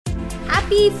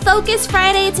Happy Focus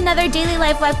Friday. It's another daily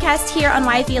live webcast here on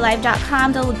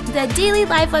YFElive.com. The daily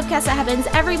live webcast that happens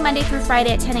every Monday through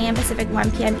Friday at 10 a.m. Pacific,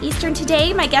 1 p.m. Eastern.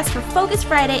 Today, my guest for Focus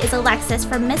Friday is Alexis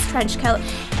from MissTrenchcoat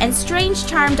and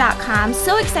StrangeCharm.com.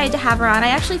 So excited to have her on. I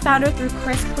actually found her through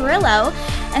Chris Perillo,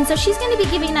 and so she's going to be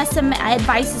giving us some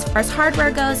advice as far as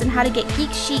hardware goes and how to get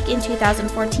geek chic in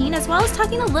 2014, as well as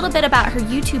talking a little bit about her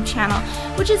YouTube channel,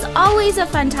 which is always a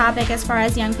fun topic as far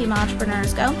as young female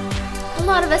entrepreneurs go. A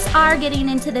lot of us are getting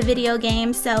into the video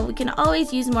game, so we can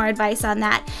always use more advice on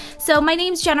that. So my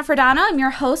name's Jennifer Donna. I'm your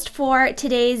host for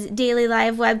today's daily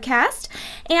live webcast.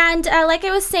 And like I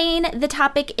was saying, the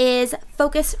topic is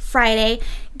Focus Friday,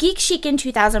 Geek Chic in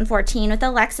 2014 with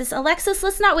Alexis. Alexis,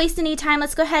 let's not waste any time.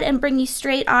 Let's go ahead and bring you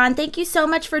straight on. Thank you so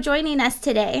much for joining us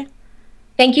today.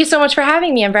 Thank you so much for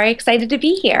having me. I'm very excited to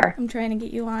be here. I'm trying to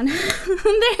get you on. There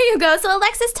you go. So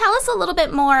Alexis, tell us a little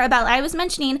bit more about, I was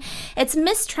mentioning, it's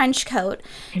MissTrenchcoat.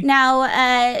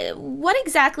 Now, what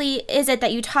exactly is it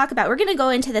that you talk about? We're going to go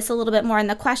into this a little bit more in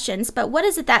the questions, but what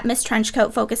is it that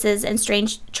MissTrenchcoat focuses and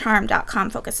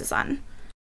StrangeCharm.com focuses on?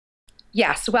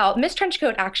 Yes, well,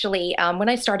 MissTrenchcoat actually, when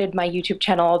I started my YouTube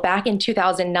channel back in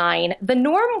 2009, the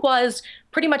norm was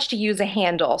pretty much to use a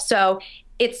handle. So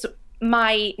it's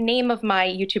my name of my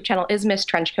YouTube channel is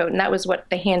MissTrenchcoat, and that was what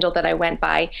the handle that I went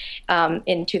by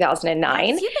in 2009.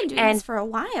 Yes, you've been doing this for a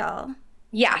while.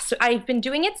 Yes, I've been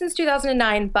doing it since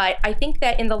 2009, but I think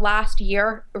that in the last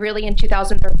year, really in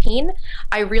 2013,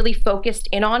 I really focused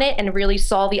in on it and really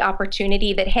saw the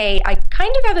opportunity that, hey, I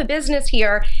kind of have a business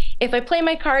here. If I play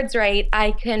my cards right, I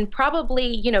can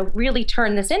probably, really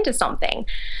turn this into something.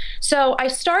 So I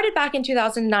started back in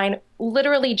 2009,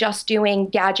 literally just doing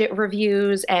gadget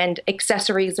reviews and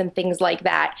accessories and things like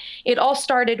that. It all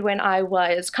started when I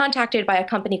was contacted by a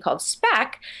company called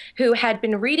Spec, who had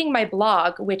been reading my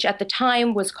blog, which at the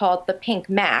time was called The Pink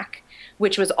Mac,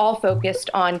 which was all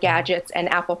focused on gadgets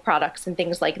and Apple products and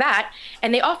things like that.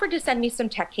 And they offered to send me some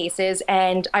tech cases,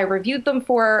 and I reviewed them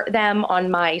for them on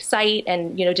my site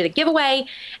and, did a giveaway.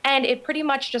 And it pretty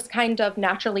much just kind of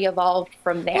naturally evolved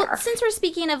from there. Well, since we're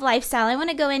speaking of lifestyle, I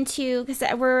want to go into, because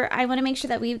I want to make sure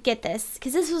that we get this,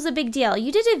 because this was a big deal.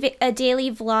 You did a daily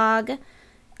vlog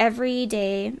every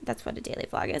day. That's what a daily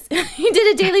vlog is. You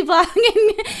did a daily vlog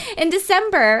in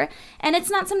December, and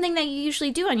it's not something that you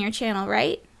usually do on your channel,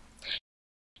 right?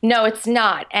 No, it's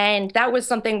not. And that was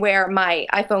something where my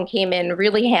iPhone came in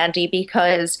really handy,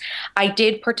 because I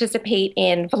did participate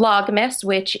in Vlogmas,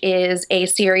 which is a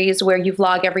series where you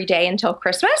vlog every day until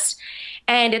Christmas.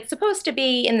 And it's supposed to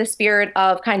be in the spirit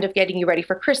of kind of getting you ready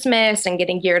for Christmas and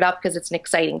getting geared up, because it's an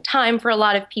exciting time for a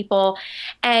lot of people.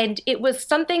 And it was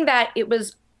something that it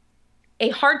was a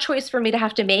hard choice for me to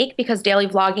have to make, because daily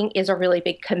vlogging is a really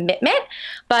big commitment.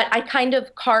 But I kind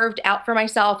of carved out for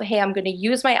myself, hey, I'm going to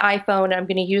use my iPhone and I'm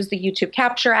going to use the YouTube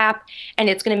Capture app, and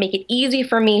it's going to make it easy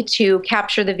for me to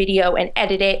capture the video and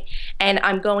edit it. And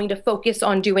I'm going to focus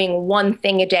on doing one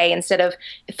thing a day instead of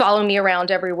following me around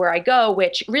everywhere I go,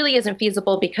 which really isn't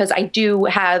feasible, because I do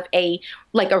have a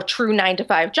true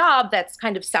 9-to-5 job that's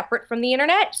kind of separate from the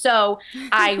internet. So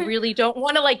I really don't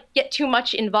want to get too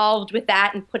much involved with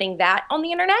that and putting that on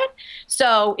the internet.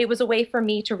 So it was a way for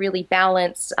me to really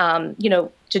balance,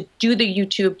 to do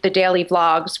the daily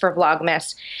vlogs for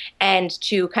Vlogmas, and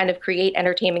to kind of create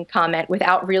entertainment content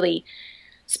without really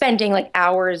spending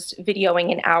hours videoing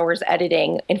and hours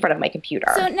editing in front of my computer.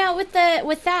 So now with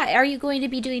that, are you going to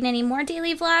be doing any more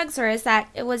daily vlogs,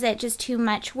 or was it just too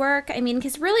much work? I mean,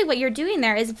 because really what you're doing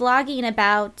there is vlogging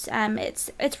about,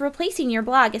 it's replacing your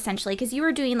blog essentially, because you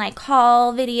were doing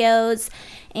haul videos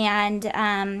and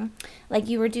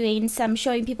you were doing some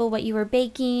showing people what you were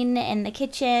baking in the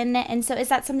kitchen. And so is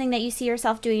that something that you see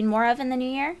yourself doing more of in the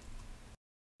new year?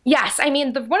 Yes, I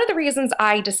mean, one of the reasons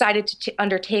I decided to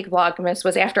undertake Vlogmas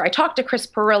was after I talked to Chris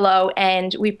Perillo,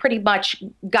 and we pretty much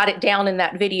got it down in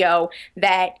that video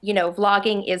that,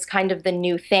 vlogging is kind of the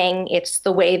new thing. It's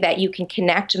the way that you can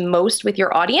connect most with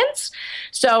your audience.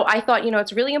 So I thought,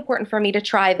 it's really important for me to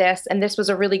try this, and this was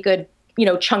a really good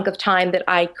chunk of time that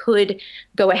I could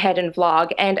go ahead and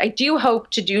vlog. And I do hope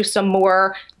to do some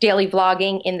more daily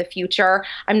vlogging in the future.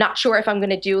 I'm not sure if I'm going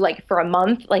to do for a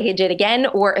month like I did again,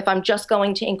 or if I'm just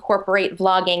going to incorporate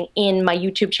vlogging in my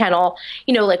YouTube channel,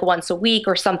 once a week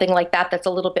or something like that. That's a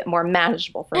little bit more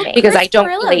manageable for me, because Chris I don't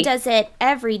Perillo really does it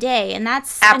every day, and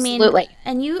that's absolutely.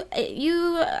 And you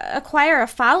acquire a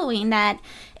following that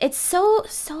it's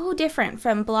so different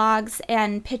from blogs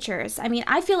and pictures. I mean,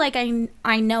 I feel like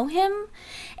I know him,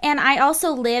 and I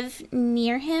also live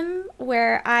near him,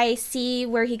 where I see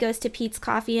where he goes to Pete's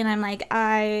Coffee, and I'm like,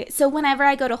 so whenever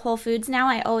I go to Whole Foods now,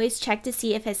 I always check to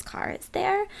see if his car is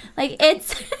there.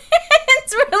 It's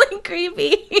it's really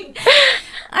creepy.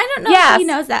 I don't know if he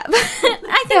knows that, but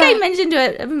I think I mentioned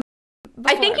it before,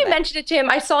 I think you mentioned it to him.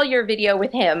 I saw your video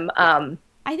with him.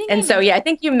 I think I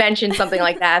think you mentioned something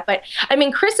like that. But I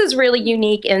mean, Chris is really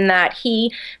unique in that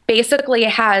he basically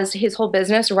has his whole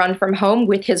business run from home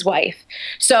with his wife.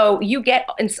 So you get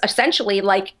essentially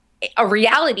like a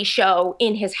reality show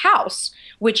in his house,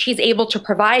 which he's able to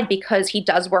provide because he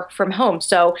does work from home.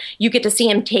 So you get to see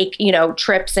him take,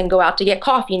 trips and go out to get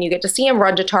coffee, and you get to see him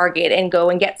run to Target and go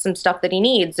and get some stuff that he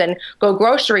needs and go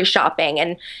grocery shopping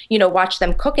and, watch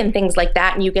them cook and things like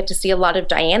that. And you get to see a lot of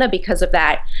Diana because of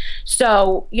that.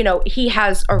 So, he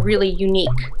has a really unique,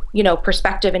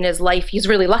 perspective in his life. He's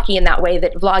really lucky in that way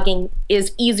that vlogging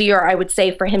is easier, I would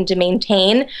say, for him to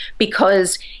maintain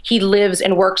because he lives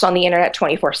and works on the internet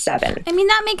 24/7. I mean,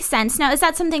 that makes sense. Now, is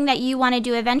that something that you want to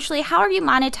do eventually? How are you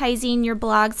monetizing your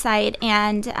blog site?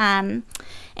 And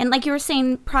like you were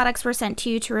saying, products were sent to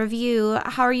you to review.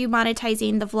 How are you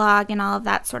monetizing the vlog and all of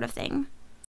that sort of thing?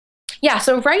 Yeah,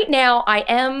 so right now I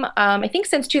am, I think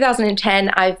since 2010,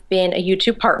 I've been a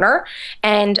YouTube partner,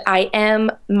 and I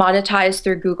am monetized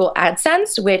through Google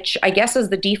AdSense, which I guess is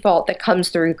the default that comes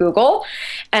through Google.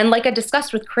 And like I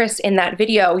discussed with Chris in that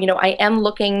video, I am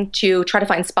looking to try to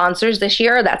find sponsors this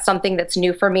year. That's something that's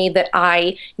new for me that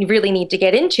I really need to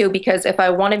get into, because if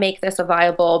I want to make this a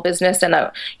viable business and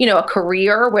a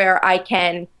career where I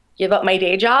can give up my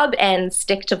day job and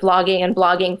stick to vlogging and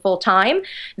blogging full time,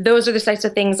 those are the types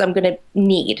of things I'm going to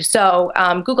need. So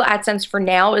Google AdSense for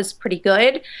now is pretty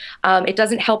good. It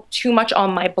doesn't help too much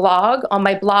on my blog. On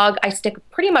my blog, I stick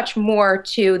pretty much more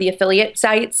to the affiliate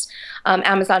sites.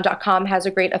 Amazon.com has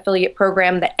a great affiliate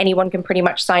program that anyone can pretty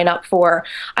much sign up for.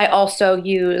 I also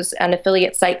use an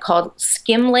affiliate site called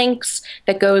Skimlinks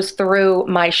that goes through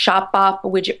my ShopBop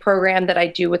widget program that I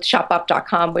do with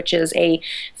ShopBop.com, which is a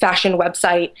fashion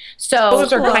website. So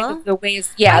those are kind of the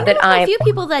ways, that a few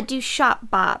people that do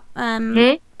ShopBop.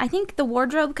 I think the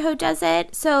Wardrobe Code does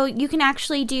it. So you can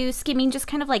actually do skimming just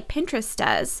kind of like Pinterest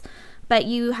does, but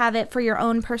you have it for your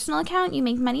own personal account. You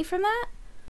make money from that?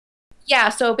 Yeah,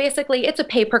 so basically it's a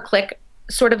pay-per-click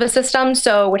sort of a system.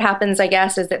 So what happens, I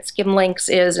guess, is that Skimlinks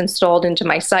is installed into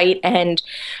my site, and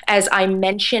as I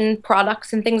mention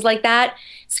products and things like that,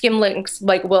 Skimlinks,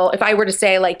 if I were to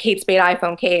say like Kate Spade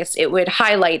iPhone case, it would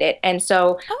highlight it. And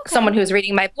so someone who's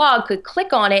reading my blog could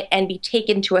click on it and be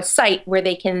taken to a site where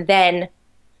they can then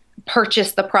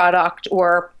purchase the product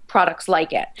or products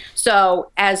like it.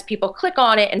 So as people click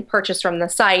on it and purchase from the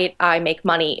site, I make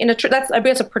money. That's, I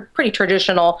guess, a pretty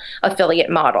traditional affiliate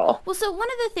model. Well, so one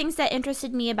of the things that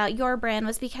interested me about your brand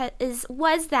was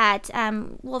that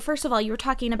well, first of all, you were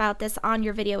talking about this on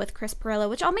your video with Chris Pirillo,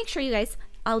 which I'll make sure you guys,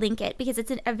 I'll link it because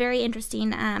it's a very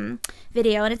interesting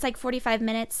video, and it's like 45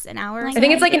 minutes, an hour. I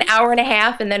think it's like an hour and a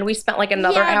half, and then we spent like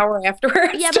another hour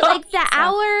afterwards. Yeah, but like the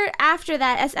hour after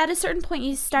that, at a certain point,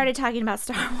 you started talking about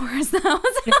Star Wars, though.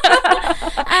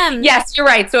 Yes, you're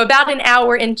right. So about an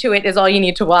hour into it is all you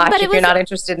need to watch if you're not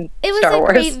interested in Star Wars.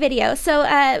 It was a great video. So,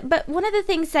 but one of the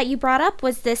things that you brought up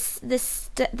was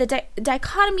the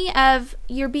dichotomy of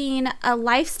you're being a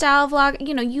lifestyle vlog.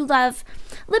 You love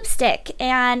lipstick,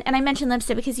 and I mentioned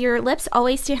lipstick because your lips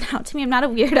always stand out to me. I'm not a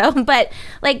weirdo, but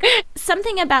like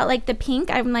something about like the pink,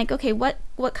 I'm like, okay, what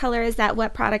color is that?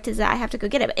 What product is that? I have to go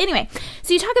get it. But anyway,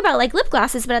 so you talk about like lip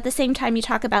glosses, but at the same time you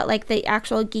talk about like the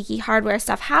actual geeky hardware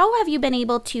stuff. How have you been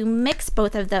able to mix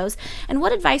both of those, and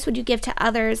what advice would you give to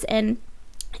others in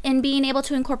being able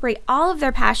to incorporate all of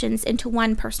their passions into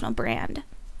one personal brand?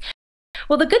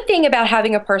 Well, the good thing about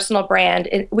having a personal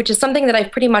brand, which is something that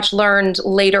I've pretty much learned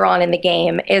later on in the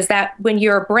game, is that when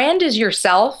your brand is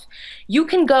yourself, you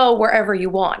can go wherever you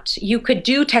want. You could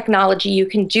do technology, you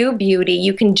can do beauty,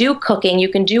 you can do cooking, you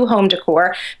can do home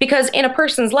decor, because in a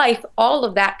person's life, all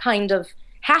of that kind of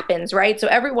happens, right? So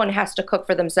everyone has to cook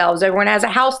for themselves. Everyone has a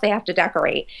house they have to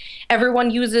decorate. Everyone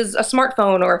uses a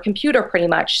smartphone or a computer pretty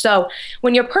much. So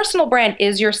when your personal brand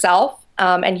is yourself,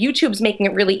 and YouTube's making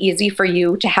it really easy for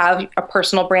you to have a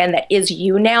personal brand that is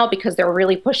you now, because they're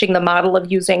really pushing the model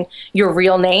of using your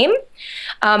real name.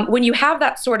 When you have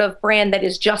that sort of brand that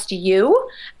is just you,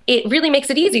 it really makes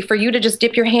it easy for you to just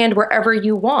dip your hand wherever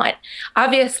you want.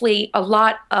 Obviously, a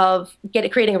lot of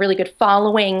creating a really good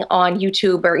following on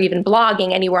YouTube or even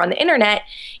blogging anywhere on the internet,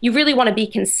 you really want to be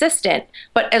consistent.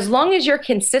 But as long as you're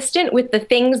consistent with the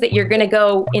things that you're going to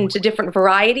go into different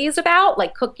varieties about,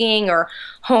 like cooking or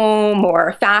home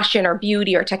or fashion or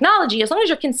beauty or technology, as long as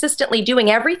you're consistently doing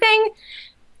everything,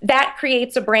 that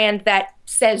creates a brand that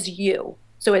says you.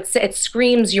 So it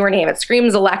screams your name. It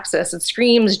screams Alexis. It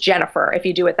screams Jennifer if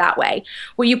you do it that way.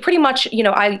 Well, you pretty much,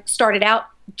 I started out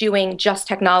doing just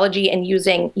technology and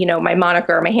using, my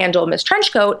moniker, my handle, Miss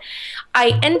Trenchcoat,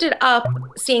 I ended up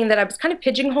seeing that I was kind of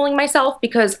pigeonholing myself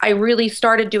because I really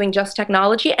started doing just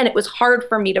technology and it was hard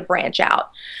for me to branch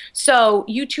out. So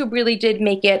YouTube really did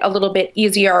make it a little bit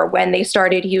easier when they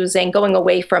started going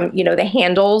away from, the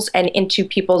handles and into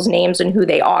people's names and who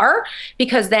they are,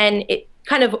 because then it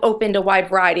kind of opened a wide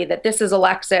variety that this is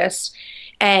Alexis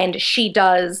and she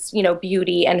does,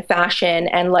 beauty and fashion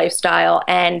and lifestyle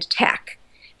and tech.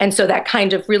 And so that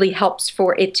kind of really helps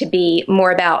for it to be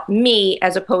more about me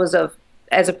as opposed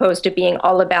to being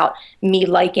all about me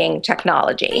liking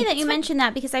technology. Funny that you mentioned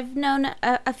that, because I've known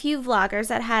a few vloggers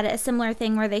that had a similar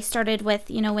thing where they started with,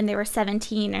 when they were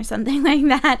 17 or something like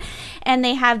that, and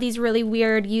they have these really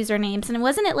weird usernames. And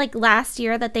wasn't it like last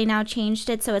year that they now changed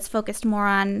it so it's focused more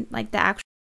on like the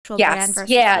actual brand versus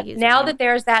the username? Now that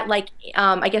there's that,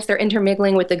 I guess they're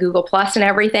intermingling with the Google Plus and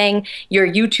everything, your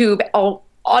YouTube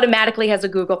automatically has a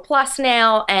Google Plus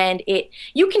now, and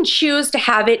you can choose to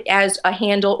have it as a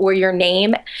handle or your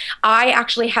name. I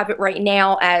actually have it right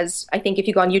now as, I think if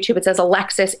you go on YouTube, it says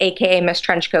Alexis, aka Miss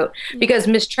Trenchcoat, because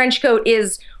Miss Trenchcoat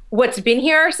is what's been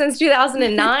here since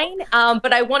 2009.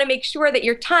 But I want to make sure that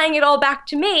you're tying it all back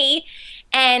to me.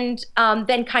 And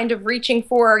then kind of reaching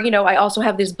for, I also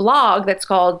have this blog that's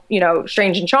called,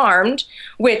 Strange and Charmed,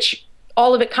 which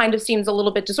all of it kind of seems a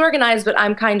little bit disorganized, but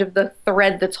I'm kind of the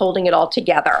thread that's holding it all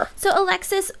together. So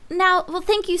Alexis,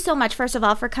 thank you so much, first of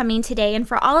all, for coming today and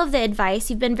for all of the advice.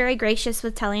 You've been very gracious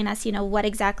with telling us, what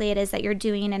exactly it is that you're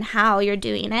doing and how you're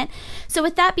doing it. So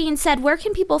with that being said, where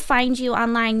can people find you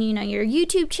online? Your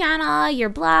YouTube channel, your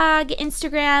blog,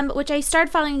 Instagram, which I started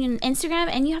following you on Instagram,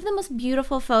 and you have the most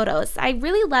beautiful photos. I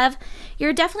really love,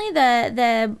 you're definitely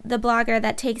the blogger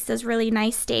that takes those really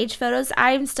nice stage photos.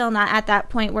 I'm still not at that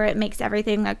point where it makes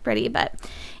everything look pretty, but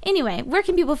anyway, where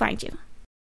can people find you?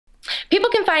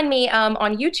 People can find me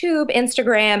on YouTube,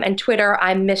 Instagram, and Twitter.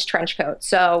 I'm Miss Trenchcoat.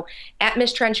 So at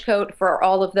Miss Trenchcoat for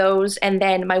all of those. And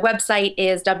then my website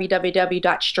is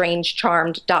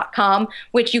www.strangecharmed.com,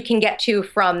 which you can get to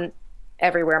from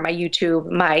everywhere. My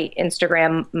YouTube, my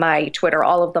Instagram, my Twitter,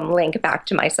 all of them link back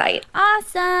to my site.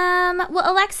 Awesome.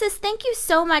 Well, Alexis, thank you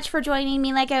so much for joining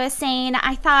me. Like I was saying,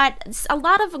 I thought a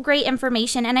lot of great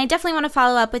information, and I definitely want to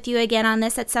follow up with you again on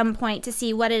this at some point to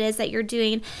see what it is that you're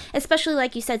doing, especially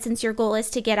like you said, since your goal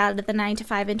is to get out of the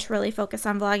 9-to-5 and to really focus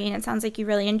on vlogging. It sounds like you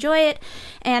really enjoy it,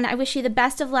 and I wish you the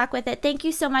best of luck with it. Thank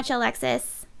you so much,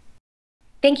 Alexis.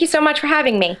 Thank you so much for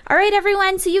having me. All right,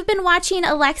 everyone. So you've been watching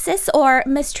Alexis, or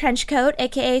Miss Trenchcoat,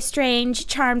 aka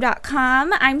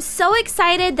StrangeCharm.com. I'm so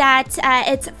excited that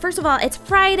first of all, it's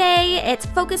Friday, it's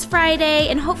Focus Friday,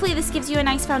 and hopefully this gives you a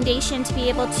nice foundation to be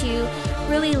able to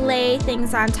really lay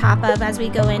things on top of as we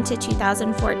go into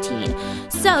 2014.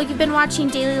 So you've been watching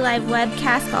daily live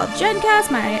webcast called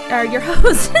GenCast. Your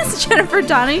host is Jennifer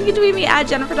Donna. You can tweet me at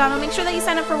Jennifer Donna. Make sure that you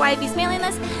sign up for YFE's mailing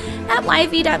list at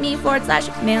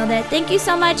yfe.me/mailed it. Thank you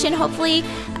so much, and hopefully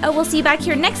we'll see you back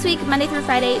here next week, Monday through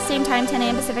Friday, same time, 10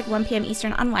 a.m. Pacific, 1 p.m.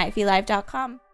 Eastern on yfelive.com.